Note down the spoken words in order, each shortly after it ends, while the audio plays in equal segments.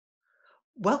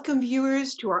Welcome,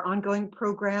 viewers, to our ongoing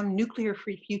program, Nuclear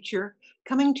Free Future,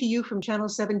 coming to you from Channel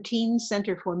 17,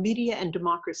 Center for Media and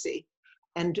Democracy.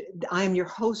 And I am your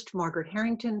host, Margaret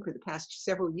Harrington, for the past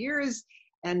several years.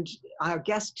 And our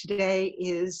guest today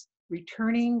is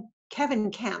returning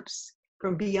Kevin Camps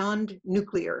from Beyond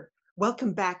Nuclear.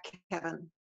 Welcome back, Kevin.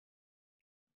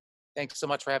 Thanks so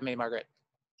much for having me, Margaret.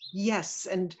 Yes,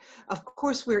 and of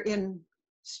course, we're in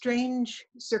strange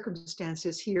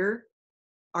circumstances here.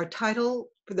 Our title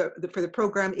for the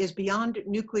program is Beyond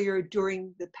Nuclear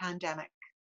During the Pandemic.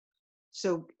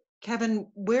 So, Kevin,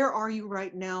 where are you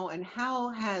right now, and how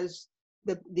has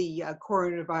the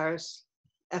coronavirus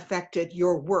affected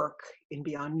your work in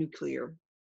Beyond Nuclear?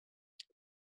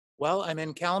 Well, I'm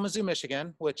in Kalamazoo,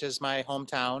 Michigan, which is my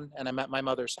hometown, and I'm at my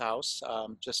mother's house,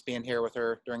 just being here with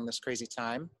her during this crazy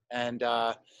time. And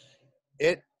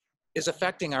it is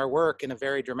affecting our work in a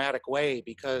very dramatic way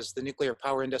because the nuclear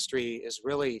power industry is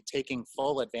really taking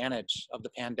full advantage of the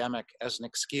pandemic as an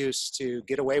excuse to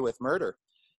get away with murder.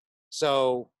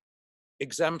 So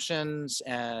exemptions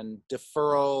and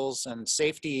deferrals and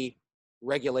safety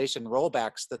regulation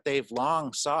rollbacks that they've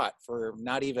long sought for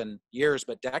not even years,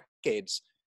 but decades,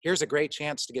 here's a great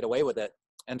chance to get away with it.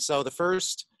 And so the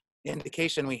first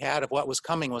indication we had of what was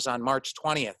coming was on March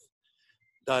 20th.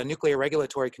 The Nuclear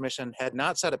Regulatory Commission had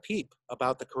not said a peep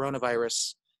about the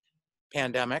coronavirus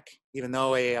pandemic, even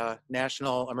though a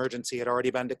national emergency had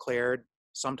already been declared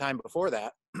sometime before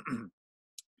that.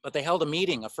 But they held a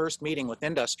meeting, a first meeting with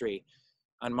industry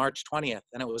on March 20th,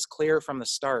 and it was clear from the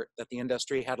start that the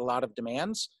industry had a lot of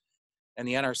demands, and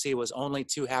the NRC was only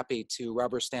too happy to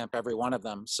rubber stamp every one of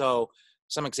them. So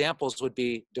some examples would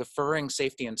be deferring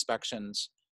safety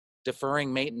inspections,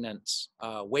 deferring maintenance,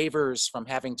 waivers from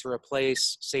having to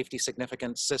replace safety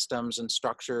significant systems and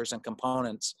structures and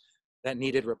components that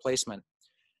needed replacement.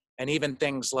 And even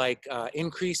things like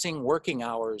increasing working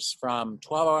hours from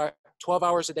 12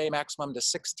 hours a day maximum to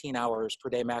 16 hours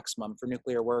per day maximum for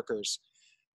nuclear workers,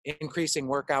 increasing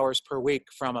work hours per week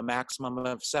from a maximum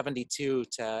of 72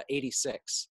 to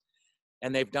 86.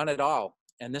 And they've done it all.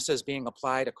 And this is being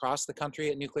applied across the country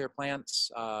at nuclear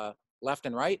plants, left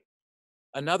and right.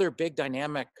 Another big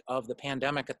dynamic of the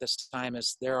pandemic at this time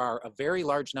is there are a very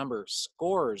large number,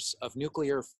 scores of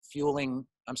nuclear refueling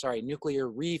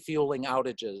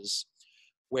outages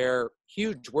where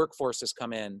huge workforces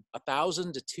come in,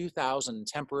 1,000 to 2,000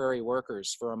 temporary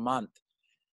workers for a month.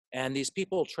 And these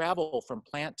people travel from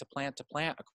plant to plant to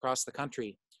plant across the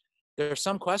country. There's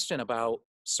some question about,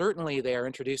 certainly they are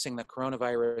introducing the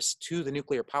coronavirus to the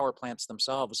nuclear power plants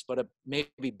themselves, but a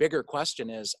maybe bigger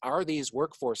question is, are these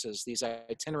workforces, these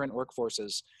itinerant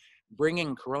workforces,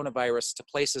 bringing coronavirus to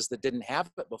places that didn't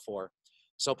have it before?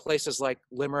 So places like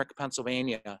Limerick,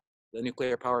 Pennsylvania, the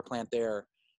nuclear power plant there,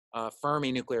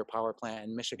 Fermi nuclear power plant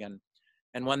in Michigan.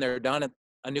 And when they're done at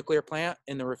a nuclear plant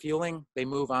in the refueling, they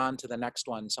move on to the next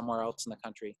one somewhere else in the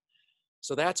country.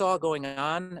 So that's all going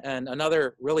on. And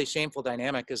another really shameful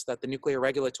dynamic is that the Nuclear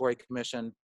Regulatory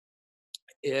Commission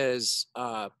is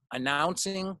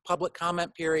announcing public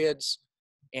comment periods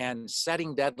and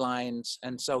setting deadlines.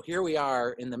 And so here we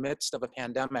are in the midst of a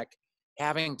pandemic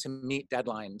having to meet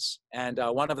deadlines. And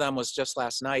one of them was just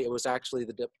last night. It was actually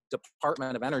the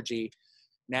Department of Energy,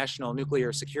 National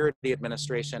Nuclear Security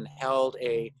Administration, held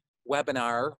a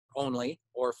webinar only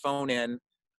or phone-in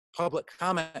public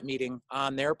comment meeting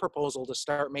on their proposal to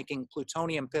start making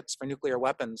plutonium pits for nuclear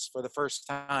weapons for the first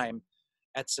time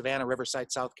at Savannah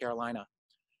Riverside, South Carolina.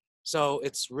 So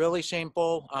it's really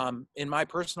shameful. In my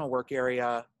personal work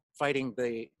area, fighting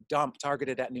the dump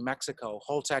targeted at New Mexico,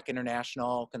 Holtec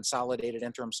International Consolidated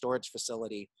Interim Storage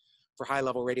Facility for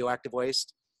high-level radioactive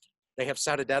waste, they have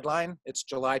set a deadline. It's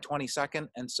July 22nd,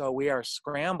 and so we are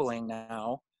scrambling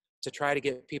now to try to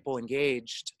get people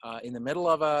engaged in the middle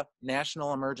of a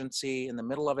national emergency, in the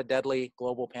middle of a deadly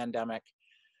global pandemic,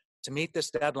 to meet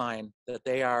this deadline that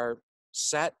they are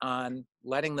set on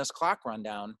letting this clock run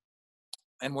down.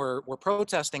 And we're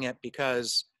protesting it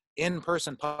because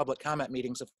in-person public comment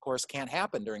meetings, of course, can't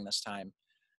happen during this time.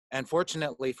 And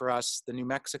fortunately for us, the New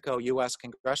Mexico U.S.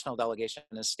 congressional delegation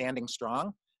is standing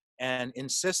strong and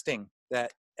insisting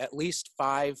that at least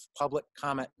 5 public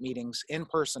comment meetings in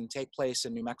person take place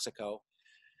in New Mexico.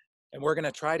 And we're going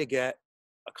to try to get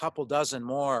a couple dozen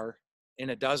more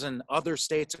in a dozen other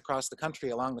states across the country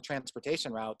along the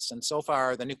transportation routes. And so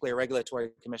far, the Nuclear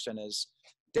Regulatory Commission is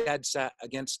dead set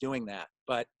against doing that.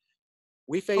 But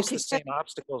we faced the same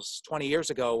obstacles 20 years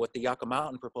ago with the Yucca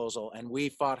Mountain proposal, and we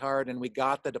fought hard and we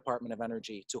got the Department of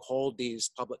Energy to hold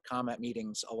these public comment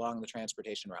meetings along the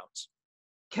transportation routes.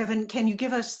 Kevin, can you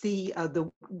give us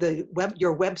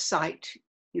your website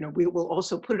we will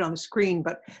also put it on the screen,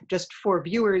 but just for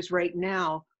viewers right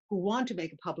now who want to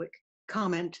make a public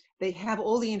comment, they have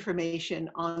all the information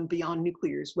on Beyond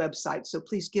Nuclear's website. So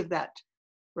please give that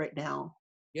right now.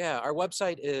 Yeah, our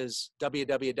website is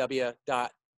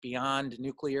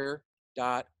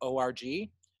www.beyondnuclear.org.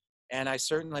 And I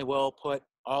certainly will put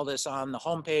all this on the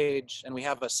homepage. And we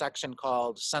have a section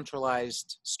called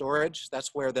Centralized Storage. That's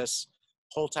where this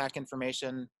Holtec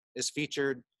information is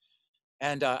featured.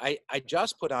 And I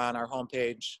just put on our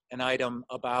homepage an item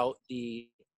about the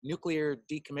Nuclear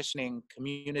Decommissioning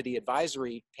Community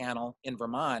Advisory Panel in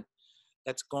Vermont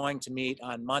that's going to meet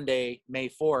on Monday, May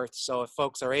 4th. So if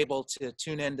folks are able to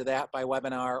tune into that by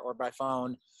webinar or by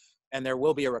phone, and there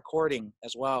will be a recording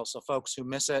as well, so folks who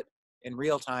miss it in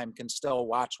real time can still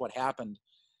watch what happened.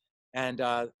 And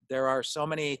there are so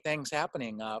many things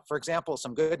happening. For example,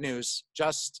 some good news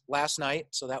just last night,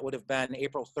 so that would have been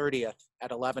April 30th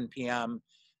at 11 p.m.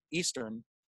 Eastern,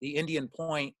 the Indian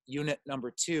Point Unit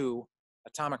Number 2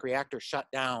 atomic reactor shut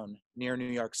down near New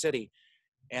York City.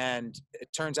 And it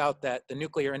turns out that the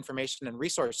Nuclear Information and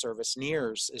Resource Service,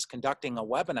 NIRS, is conducting a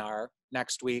webinar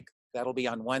next week. That'll be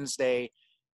on Wednesday,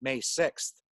 May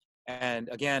 6th. And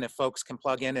again, if folks can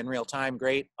plug in real time,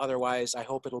 great. Otherwise, I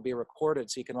hope it'll be recorded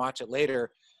so you can watch it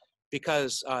later,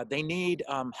 because they need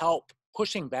help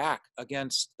pushing back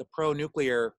against the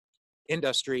pro-nuclear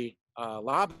industry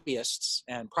lobbyists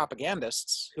and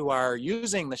propagandists who are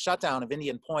using the shutdown of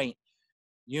Indian Point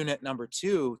Unit Number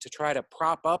 2 to try to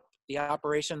prop up the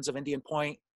operations of Indian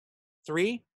Point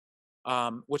 3,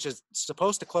 which is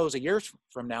supposed to close a year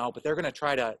from now, but they're going to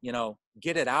try to,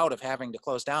 get it out of having to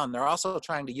close down. They're also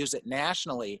trying to use it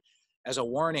nationally as a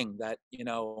warning that,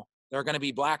 there are going to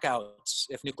be blackouts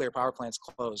if nuclear power plants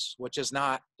close, which is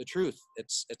not the truth.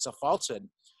 It's a falsehood,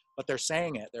 but they're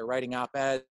saying it. They're writing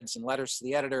op-eds and letters to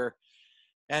the editor.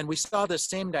 And we saw this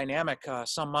same dynamic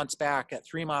some months back at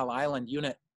 3 Mile Island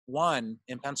Unit 1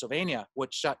 in Pennsylvania,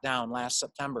 which shut down last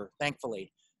September,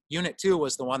 thankfully. Unit 2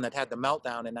 was the one that had the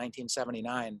meltdown in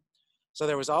 1979. So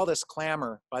there was all this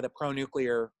clamor by the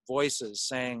pro-nuclear voices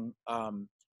saying,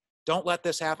 don't let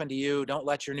this happen to you. Don't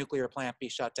let your nuclear plant be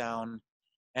shut down.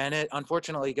 And it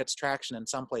unfortunately gets traction in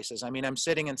some places. I mean, I'm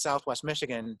sitting in Southwest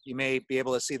Michigan. You may be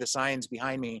able to see the signs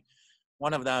behind me.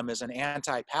 One of them is an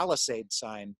anti-Palisade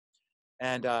sign.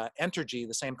 And Entergy,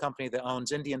 the same company that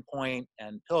owns Indian Point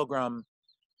and Pilgrim,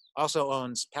 also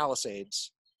owns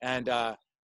Palisades. And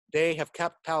they have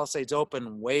kept Palisades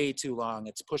open way too long.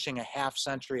 It's pushing a half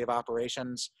century of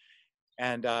operations.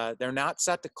 And they're not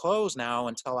set to close now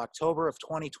until October of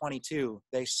 2022.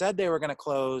 They said they were going to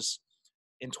close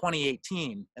in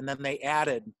 2018, and then they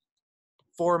added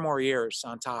 4 more years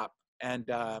on top. And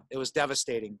it was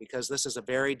devastating because this is a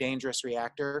very dangerous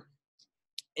reactor.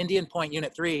 Indian Point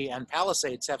Unit 3 and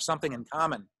Palisades have something in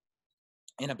common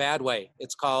in a bad way.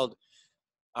 It's called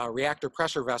reactor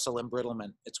pressure vessel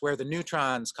embrittlement. It's where the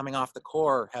neutrons coming off the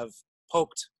core have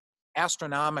poked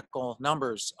astronomical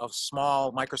numbers of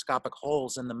small microscopic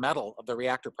holes in the metal of the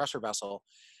reactor pressure vessel.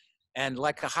 And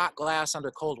like a hot glass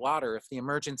under cold water, if the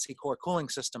emergency core cooling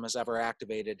system is ever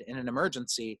activated in an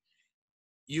emergency,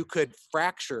 you could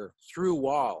fracture through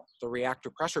wall the reactor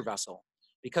pressure vessel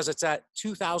because it's at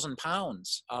 2,000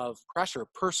 pounds of pressure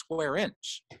per square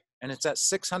inch. And it's at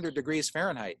 600 degrees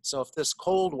Fahrenheit. So if this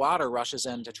cold water rushes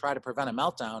in to try to prevent a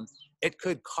meltdown, it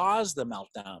could cause the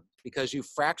meltdown because you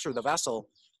fracture the vessel.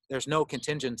 There's no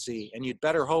contingency, and you'd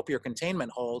better hope your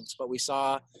containment holds. But we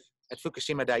saw at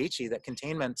Fukushima Daiichi that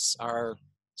containments are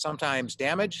sometimes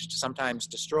damaged, sometimes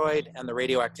destroyed, and the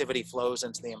radioactivity flows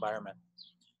into the environment.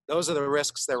 Those are the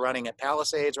risks they're running at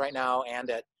Palisades right now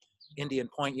and at Indian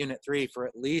Point Unit 3 for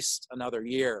at least another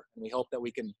year. And we hope that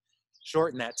we can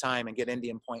shorten that time and get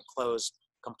Indian Point closed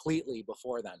completely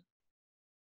before then.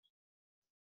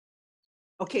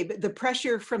 Okay, but the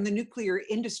pressure from the nuclear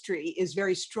industry is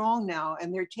very strong now,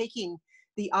 and they're taking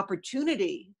the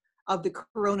opportunity of the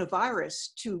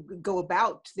coronavirus to go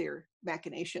about their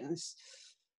machinations.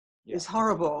 Yeah. Is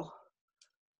horrible.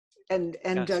 And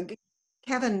yes.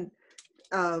 Kevin,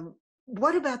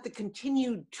 what about the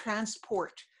continued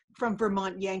transport from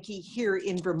Vermont Yankee here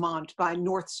in Vermont by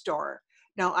North Star?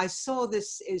 Now, I saw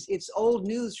this it's old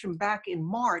news from back in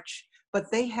March,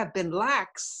 but they have been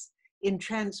lax in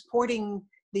transporting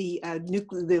the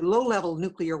low-level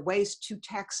nuclear waste to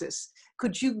Texas.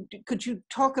 Could you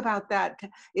talk about that?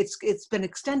 It's been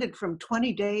extended from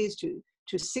 20 days to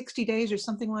 60 days or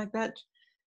something like that.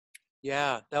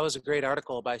 Yeah, that was a great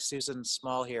article by Susan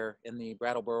Small here in the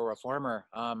Brattleboro Reformer.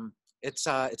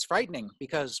 It's frightening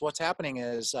because what's happening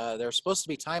is there's supposed to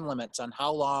be time limits on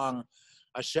how long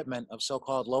a shipment of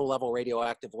so-called low-level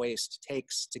radioactive waste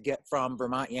takes to get from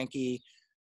Vermont Yankee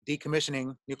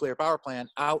decommissioning nuclear power plant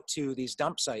out to these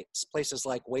dump sites, places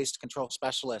like Waste Control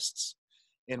Specialists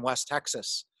in West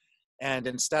Texas. And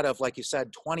instead of, like you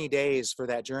said, 20 days for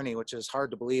that journey, which is hard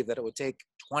to believe that it would take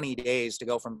 20 days to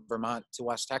go from Vermont to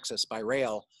West Texas by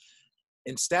rail,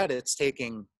 instead it's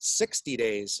taking 60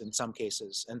 days in some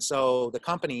cases. And so the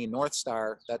company,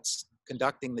 Northstar, that's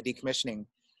conducting the decommissioning,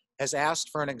 has asked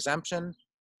for an exemption,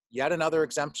 yet another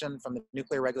exemption from the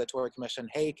Nuclear Regulatory Commission.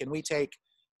 Hey, can we take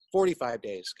 45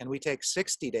 days? Can we take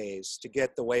 60 days to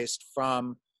get the waste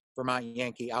from Vermont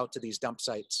Yankee out to these dump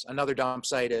sites? Another dump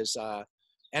site is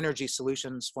Energy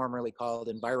Solutions, formerly called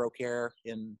EnviroCare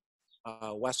in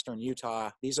western Utah.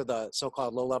 These are the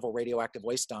so-called low-level radioactive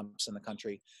waste dumps in the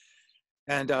country.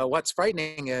 And what's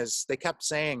frightening is they kept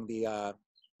saying, the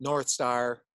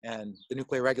Northstar and the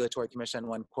Nuclear Regulatory Commission,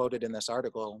 when quoted in this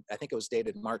article, I think it was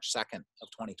dated March 2nd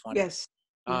of 2020. Yes.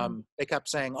 They kept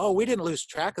saying, oh, we didn't lose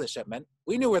track of the shipment.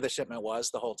 We knew where the shipment was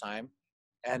the whole time.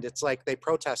 And it's like they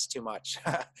protest too much.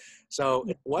 So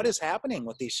what is happening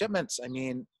with these shipments? I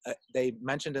mean, they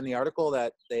mentioned in the article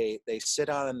that they sit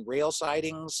on rail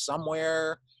sidings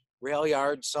somewhere, rail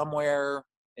yards somewhere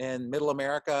in middle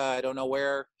America, I don't know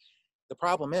where. The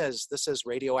problem is this is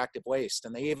radioactive waste.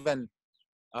 And they even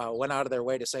went out of their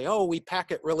way to say, oh, we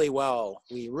pack it really well.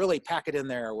 We really pack it in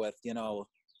there with, you know,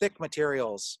 thick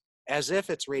materials, as if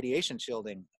it's radiation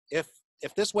shielding. If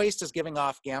this waste is giving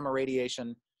off gamma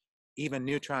radiation, even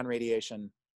neutron radiation,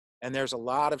 and there's a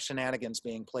lot of shenanigans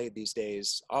being played these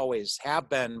days, always have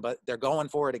been, but they're going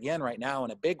for it again right now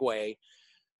in a big way.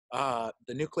 The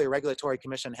Nuclear Regulatory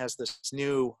Commission has this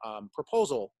new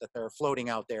proposal that they're floating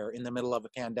out there in the middle of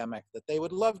a pandemic that they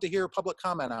would love to hear public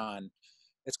comment on.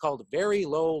 It's called very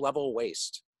low level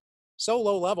waste. So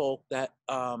low level that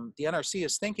the NRC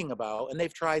is thinking about, and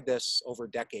they've tried this over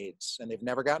decades and they've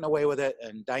never gotten away with it.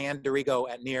 And Diane Dorigo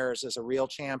at NEARS is a real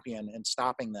champion in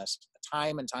stopping this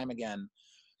time and time again.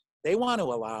 They want to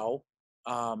allow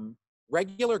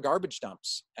regular garbage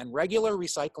dumps and regular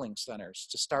recycling centers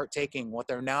to start taking what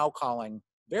they're now calling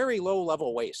very low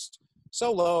level waste.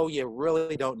 So low, you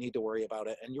really don't need to worry about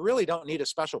it. And you really don't need a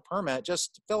special permit.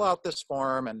 Just fill out this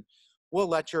form and we'll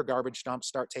let your garbage dump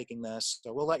start taking this,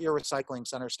 or we'll let your recycling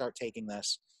center start taking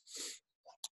this.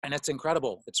 And it's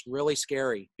incredible. It's really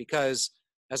scary because,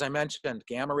 as I mentioned,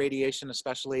 gamma radiation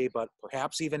especially, but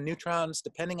perhaps even neutrons,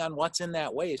 depending on what's in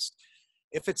that waste,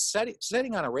 if it's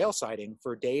sitting on a rail siding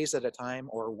for days at a time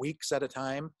or weeks at a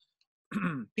time,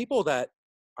 people that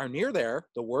are near there,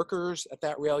 the workers at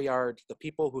that rail yard, the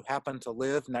people who happen to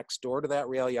live next door to that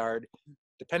rail yard,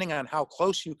 depending on how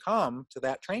close you come to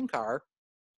that train car,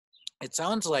 it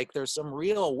sounds like there's some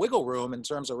real wiggle room in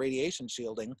terms of radiation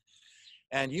shielding,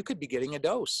 and you could be getting a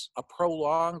dose, a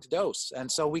prolonged dose.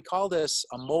 And so we call this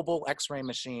a mobile X-ray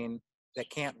machine that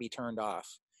can't be turned off.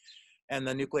 And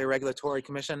the Nuclear Regulatory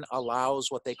Commission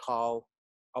allows what they call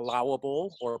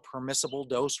allowable or permissible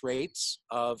dose rates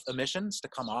of emissions to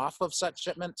come off of such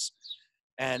shipments.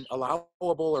 And allowable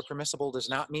or permissible does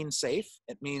not mean safe.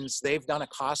 It means they've done a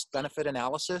cost-benefit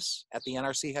analysis at the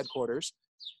NRC headquarters,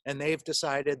 and they've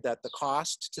decided that the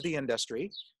cost to the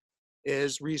industry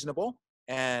is reasonable,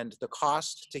 and the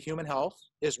cost to human health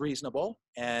is reasonable,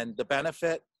 and the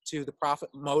benefit to the profit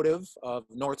motive of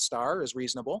Northstar is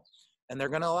reasonable, and they're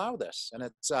going to allow this. And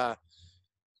it's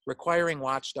requiring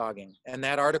watchdogging. And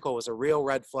that article was a real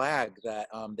red flag that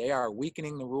they are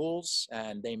weakening the rules,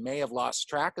 and they may have lost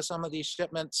track of some of these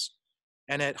shipments.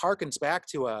 And it harkens back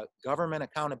to a Government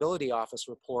Accountability Office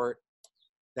report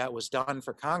that was done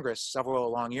for Congress several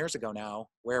long years ago now,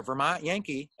 where Vermont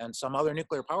Yankee and some other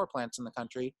nuclear power plants in the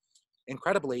country,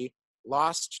 incredibly,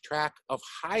 lost track of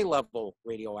high-level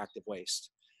radioactive waste.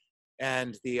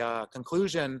 And the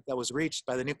conclusion that was reached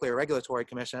by the Nuclear Regulatory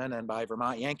Commission and by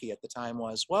Vermont Yankee at the time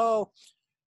was, well,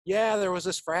 yeah, there was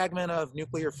this fragment of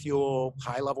nuclear fuel,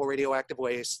 high-level radioactive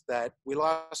waste that we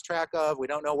lost track of. We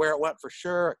don't know where it went for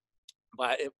sure,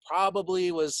 but it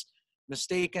probably was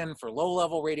mistaken for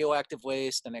low-level radioactive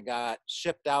waste, and it got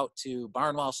shipped out to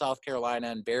Barnwell, South Carolina,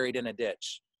 and buried in a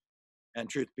ditch. And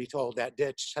truth be told, that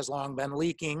ditch has long been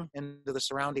leaking into the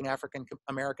surrounding African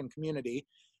American community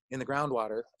in the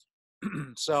groundwater.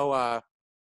 So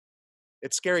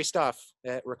it's scary stuff.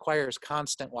 It requires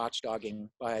constant watchdogging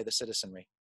by the citizenry.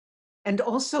 And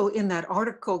also in that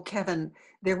article, Kevin,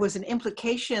 there was an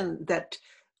implication that,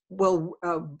 well,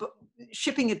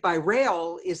 shipping it by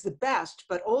rail is the best,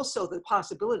 but also the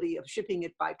possibility of shipping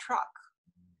it by truck.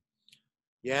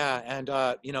 Yeah, and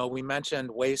you know, we mentioned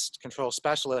Waste Control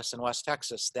Specialists in West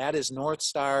Texas. That is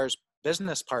Northstar's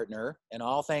business partner in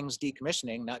all things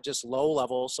decommissioning, not just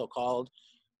low-level so-called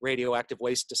radioactive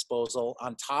waste disposal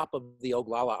on top of the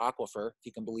Oglala Aquifer, if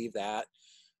you can believe that.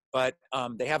 But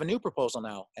they have a new proposal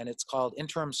now, and it's called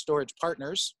Interim Storage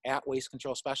Partners at Waste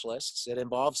Control Specialists. It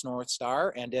involves North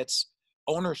Star and its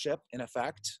ownership, in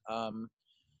effect,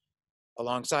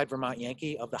 alongside Vermont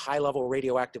Yankee, of the high-level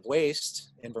radioactive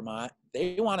waste in Vermont.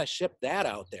 They want to ship that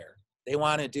out there. They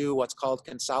want to do what's called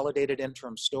consolidated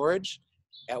interim storage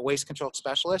at Waste Control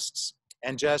Specialists,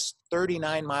 and just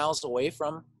 39 miles away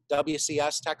from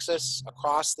WCS, Texas,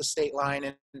 across the state line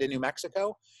into New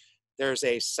Mexico, there's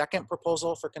a second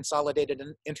proposal for consolidated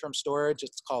interim storage.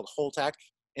 It's called Holtec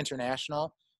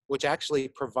International, which actually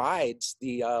provides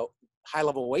the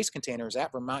high-level waste containers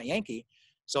at Vermont Yankee.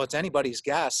 So it's anybody's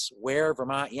guess where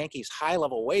Vermont Yankee's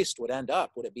high-level waste would end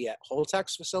up. Would it be at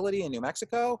Holtec's facility in New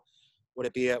Mexico? Would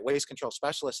it be at Waste Control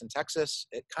Specialists in Texas?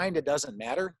 It kind of doesn't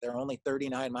matter. They're only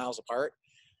 39 miles apart.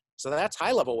 So that's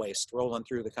high-level waste rolling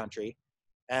through the country.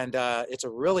 And it's a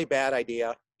really bad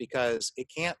idea because it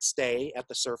can't stay at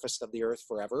the surface of the earth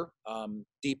forever.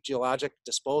 Deep geologic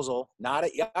disposal, not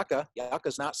at Yucca.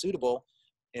 Yucca's not suitable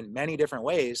in many different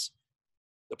ways.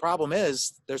 The problem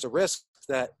is there's a risk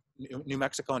that New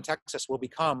Mexico and Texas will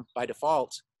become, by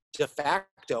default, de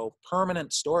facto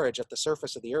permanent storage at the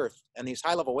surface of the earth. And these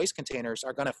high-level waste containers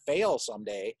are going to fail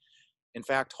someday. In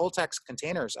fact, Holtec's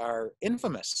containers are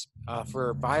infamous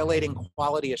for violating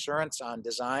quality assurance on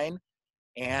design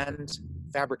and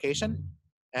fabrication.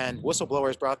 And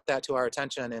whistleblowers brought that to our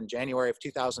attention in January of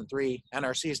 2003.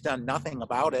 NRC's done nothing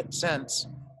about it since,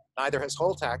 neither has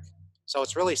Holtec. So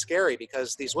it's really scary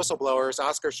because these whistleblowers,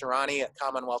 Oscar Shirani at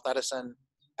Commonwealth Edison,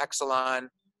 Exelon,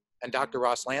 and Dr.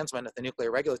 Ross Landsman at the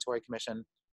Nuclear Regulatory Commission,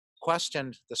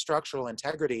 questioned the structural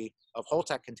integrity of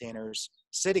Holtec containers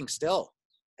sitting still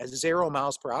at 0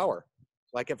 miles per hour,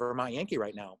 like at Vermont Yankee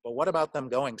right now. But what about them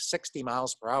going 60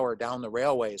 miles per hour down the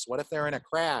railways? What if they're in a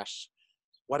crash?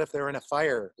 What if they're in a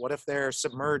fire? What if they're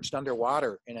submerged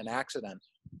underwater in an accident?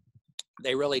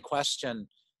 They really question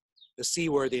the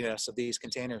seaworthiness of these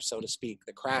containers, so to speak,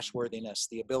 the crash worthiness,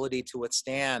 the ability to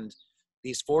withstand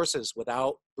these forces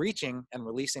without breaching and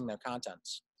releasing their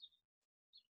contents.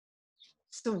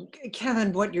 So,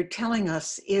 Kevin, what you're telling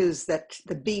us is that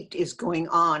the beat is going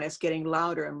on, it's getting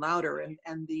louder and louder,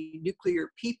 and the nuclear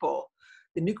people,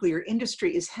 the nuclear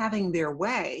industry is having their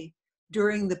way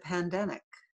during the pandemic.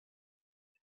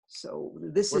 So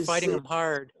We're fighting them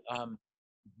hard.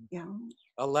 Yeah.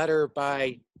 A letter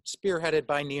spearheaded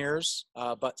by NEARS,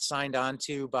 but signed on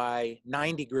to by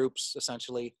 90 groups,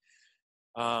 essentially,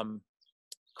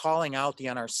 calling out the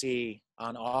NRC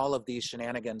on all of these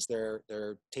shenanigans.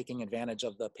 They're taking advantage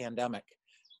of the pandemic.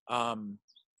 And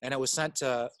it was sent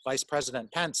to Vice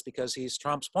President Pence because he's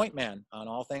Trump's point man on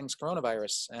all things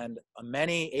coronavirus. And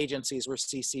many agencies were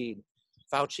CC'd.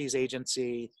 Fauci's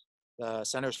agency, the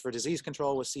Centers for Disease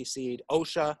Control was CC'd,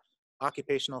 OSHA,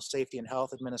 Occupational Safety and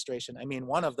Health Administration. I mean,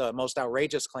 one of the most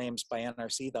outrageous claims by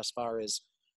NRC thus far is,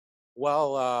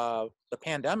 well, the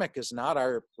pandemic is not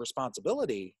our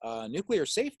responsibility. Nuclear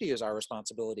safety is our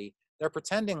responsibility. They're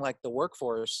pretending like the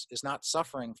workforce is not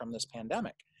suffering from this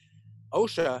pandemic.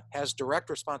 OSHA has direct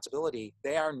responsibility.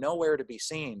 They are nowhere to be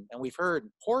seen. And we've heard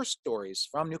horror stories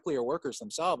from nuclear workers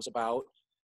themselves about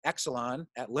Exelon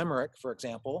at Limerick, for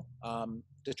example,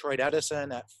 Detroit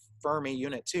Edison at Fermi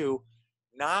Unit 2,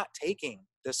 not taking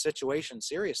this situation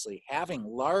seriously, having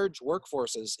large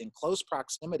workforces in close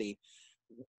proximity,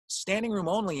 standing room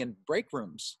only in break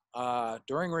rooms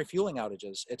during refueling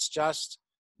outages. It's just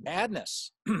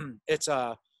madness. It's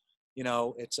a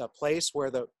place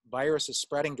where the virus is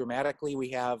spreading dramatically.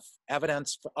 We have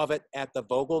evidence of it at the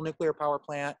Vogtle nuclear power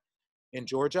plant in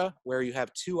Georgia, where you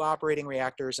have 2 operating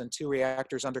reactors and 2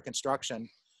 reactors under construction,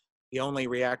 the only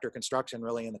reactor construction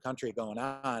really in the country going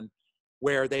on,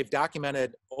 where they've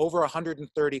documented over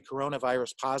 130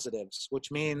 coronavirus positives, which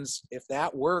means if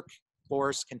that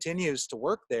workforce continues to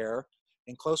work there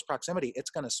in close proximity, it's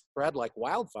going to spread like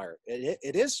wildfire.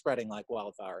 It is spreading like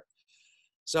wildfire.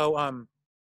 So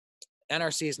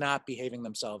NRC is not behaving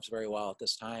themselves very well at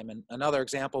this time. And another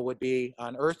example would be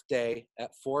on Earth Day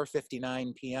at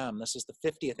 4:59 p.m. This is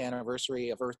the 50th anniversary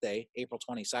of Earth Day, April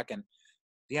 22nd.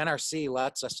 The NRC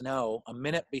lets us know a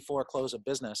minute before close of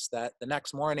business that the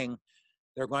next morning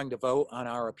they're going to vote on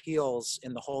our appeals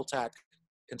in the Holtec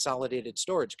consolidated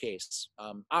storage case,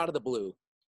 out of the blue.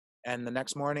 And the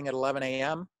next morning at 11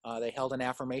 a.m., they held an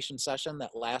affirmation session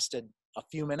that lasted a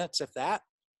few minutes, if that,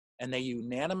 and they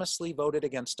unanimously voted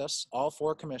against us, all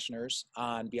 4 commissioners,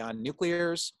 on Beyond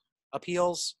Nuclear's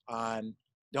appeals, on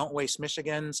Don't Waste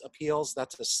Michigan's appeals.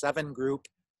 That's a 7-group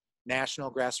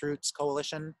national grassroots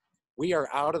coalition. We are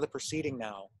out of the proceeding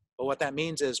now, but what that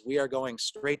means is we are going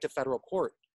straight to federal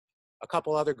court. A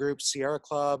couple other groups, Sierra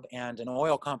Club and an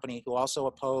oil company, who also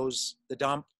oppose the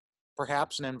dump,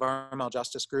 perhaps an environmental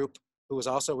justice group who was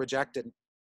also rejected.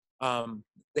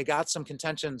 They got some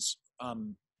contentions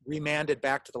remanded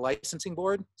back to the licensing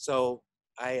board. So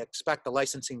I expect the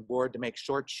licensing board to make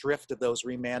short shrift of those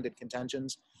remanded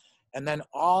contentions. And then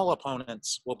all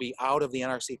opponents will be out of the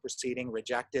NRC proceeding,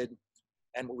 rejected,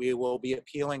 and we will be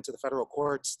appealing to the federal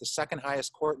courts, the second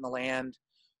highest court in the land,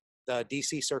 the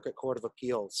DC Circuit Court of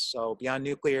Appeals. So Beyond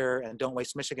Nuclear and Don't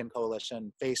Waste Michigan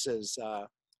Coalition faces a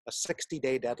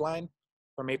 60-day deadline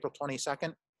from April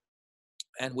 22nd,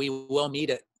 and we will meet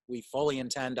it. We fully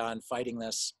intend on fighting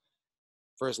this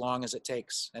for as long as it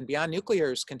takes. And Beyond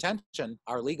Nuclear's contention,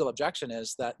 our legal objection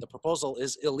is that the proposal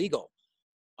is illegal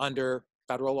under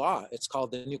federal law. It's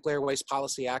called the Nuclear Waste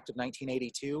Policy Act of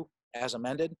 1982 as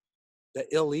amended. The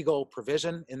illegal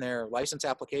provision in their license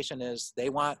application is they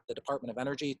want the Department of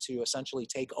Energy to essentially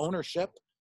take ownership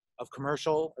of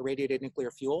commercial irradiated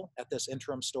nuclear fuel at this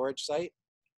interim storage site.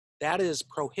 That is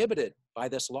prohibited by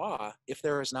this law if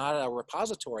there is not a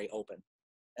repository open.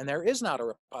 And there is not a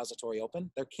repository open.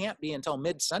 There can't be until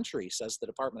mid-century, says the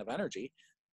Department of Energy.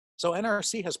 So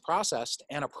NRC has processed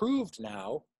and approved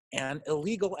now an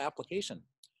illegal application.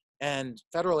 And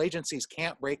federal agencies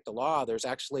can't break the law. There's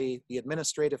actually the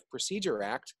Administrative Procedure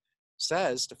Act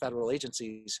says to federal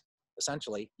agencies,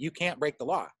 essentially, you can't break the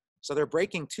law. So they're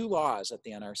breaking two laws at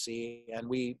the NRC, and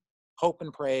we hope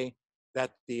and pray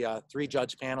that the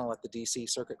three-judge panel at the DC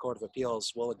Circuit Court of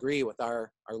Appeals will agree with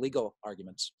our legal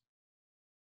arguments.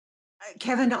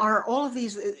 Kevin,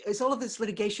 is all of this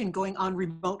litigation going on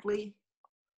remotely?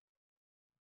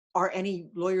 Are any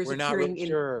lawyers appearing in?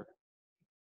 Sure.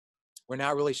 We're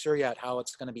not really sure yet how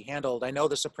it's going to be handled. I know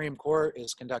the Supreme Court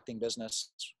is conducting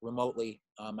business remotely.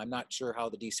 I'm not sure how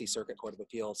the DC Circuit Court of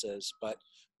Appeals is, but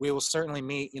we will certainly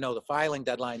meet, the filing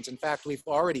deadlines. In fact,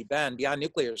 Beyond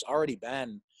Nuclear's already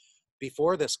been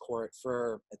before this court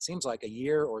for, it seems like a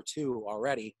year or two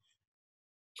already,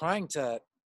 trying to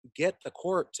get the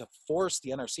court to force the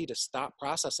NRC to stop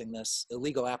processing this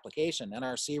illegal application.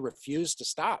 NRC refused to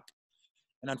stop.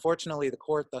 And unfortunately, the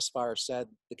court thus far said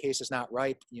the case is not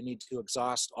ripe. You need to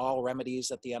exhaust all remedies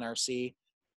at the NRC.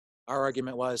 Our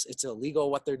argument was it's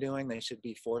illegal what they're doing. They should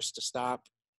be forced to stop.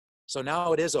 So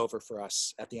now it is over for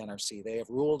us at the NRC. They have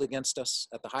ruled against us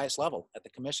at the highest level, at the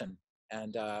commission.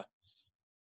 And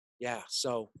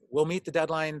so we'll meet the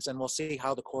deadlines and we'll see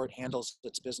how the court handles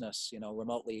its business,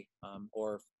 remotely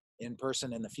or in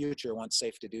person in the future once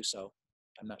safe to do so.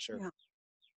 I'm not sure. Yeah.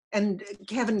 And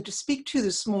Kevin, to speak to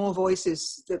the small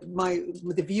voices,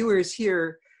 the viewers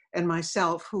here and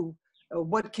myself,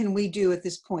 what can we do at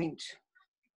this point?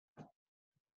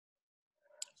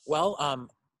 Well,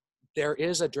 there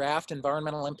is a draft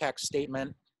environmental impact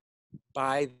statement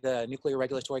by the Nuclear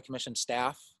Regulatory Commission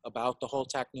staff about the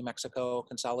Holtec, New Mexico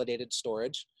consolidated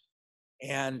storage.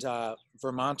 And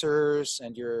Vermonters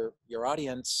and your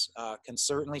audience can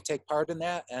certainly take part in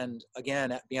that. And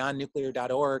again, at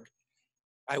beyondnuclear.org,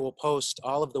 I will post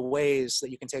all of the ways that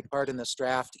you can take part in this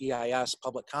draft EIS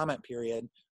public comment period,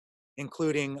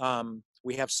 including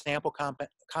we have sample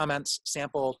comments,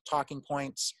 sample talking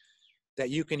points that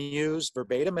you can use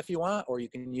verbatim if you want, or you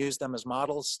can use them as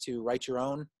models to write your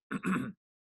own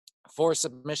for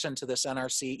submission to this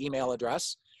NRC email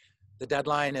address. The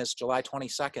deadline is July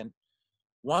 22nd.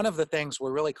 One of the things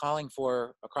we're really calling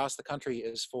for across the country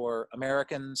is for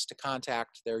Americans to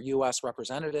contact their U.S.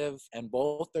 representative and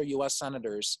both their U.S.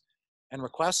 senators and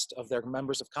request of their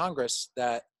members of Congress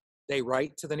that they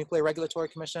write to the Nuclear Regulatory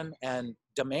Commission and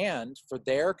demand for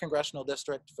their congressional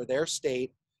district, for their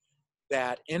state,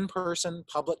 that in-person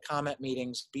public comment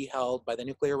meetings be held by the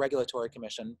Nuclear Regulatory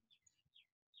Commission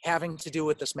having to do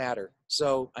with this matter.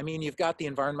 So, you've got the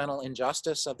environmental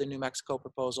injustice of the New Mexico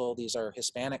proposal. These are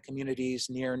Hispanic communities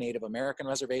near Native American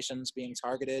reservations being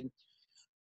targeted.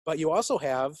 But you also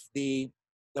have the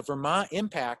Vermont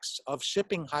impacts of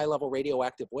shipping high-level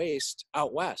radioactive waste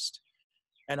out west.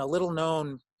 And a little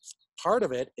known part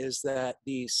of it is that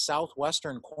the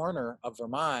southwestern corner of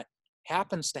Vermont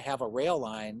happens to have a rail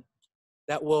line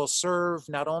that will serve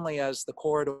not only as the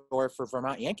corridor for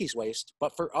Vermont Yankees waste,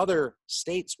 but for other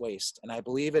states' waste. And I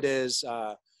believe it is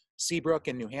Seabrook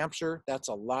in New Hampshire. That's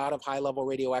a lot of high-level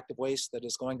radioactive waste that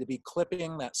is going to be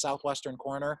clipping that southwestern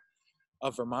corner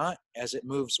of Vermont as it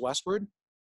moves westward.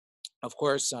 Of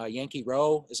course, Yankee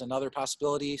Row is another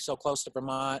possibility, so close to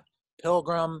Vermont.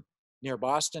 Pilgrim near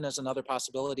Boston is another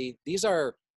possibility. These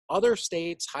are other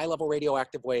states' high-level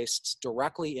radioactive wastes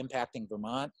directly impacting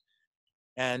Vermont.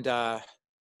 And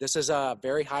this is a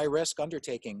very high-risk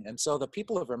undertaking. And so the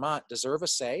people of Vermont deserve a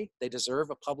say. They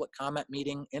deserve a public comment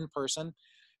meeting in person.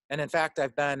 And in fact,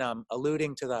 I've been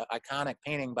alluding to the iconic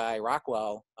painting by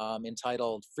Rockwell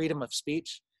entitled Freedom of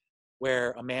Speech.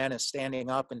 where a man is standing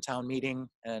up in town meeting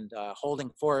and holding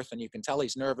forth, and you can tell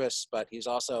he's nervous, but he's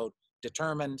also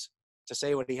determined to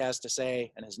say what he has to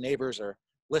say, and his neighbors are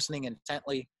listening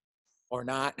intently or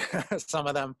not, some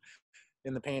of them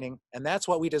in the painting. And that's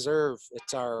what we deserve.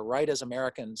 It's our right as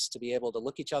Americans to be able to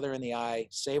look each other in the eye,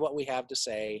 say what we have to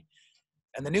say.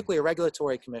 And the Nuclear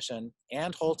Regulatory Commission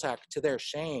and Holtec, to their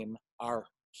shame, are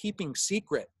keeping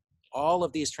secret all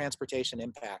of these transportation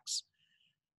impacts.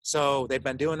 So they've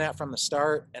been doing that from the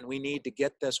start, and we need to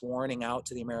get this warning out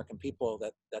to the American people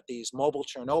that these mobile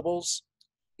Chernobyls,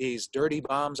 these dirty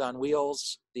bombs on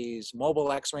wheels, these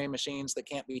mobile X-ray machines that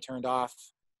can't be turned off,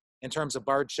 in terms of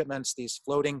barge shipments, these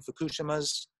floating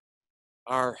Fukushimas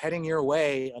are heading your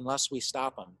way unless we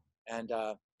stop them. And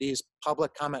these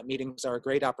public comment meetings are a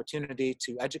great opportunity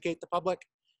to educate the public,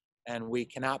 and we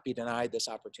cannot be denied this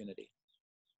opportunity.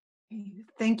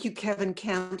 Thank you, Kevin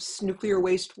Kamps, Nuclear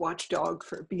Waste Watchdog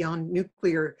for Beyond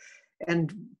Nuclear.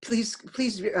 And please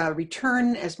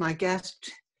return as my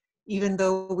guest, even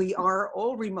though we are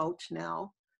all remote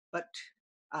now, but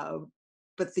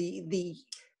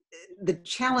the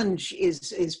challenge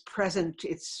is present,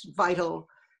 it's vital,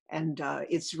 and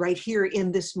it's right here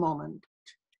in this moment.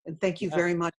 And thank you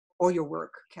very much for all your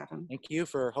work, Kevin. Thank you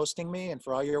for hosting me and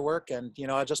for all your work. And, you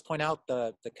know, I'll just point out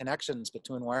the connections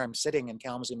between where I'm sitting in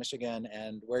Kalamazoo, Michigan,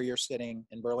 and where you're sitting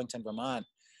in Burlington, Vermont.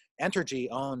 Entergy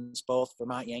owns both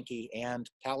Vermont Yankee and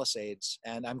Palisades.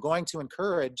 And I'm going to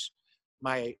encourage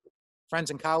my friends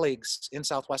and colleagues in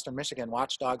Southwestern Michigan,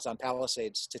 Watchdogs on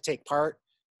Palisades, to take part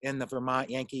in the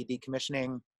Vermont Yankee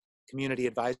Decommissioning Community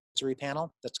Advisory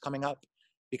Panel that's coming up,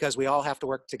 because we all have to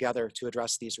work together to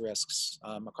address these risks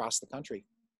across the country.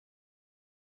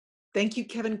 Thank you,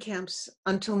 Kevin Kamps.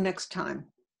 Until next time,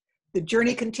 the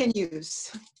journey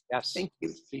continues. Yes. Thank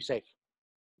you. Be safe.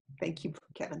 Thank you,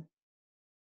 Kevin.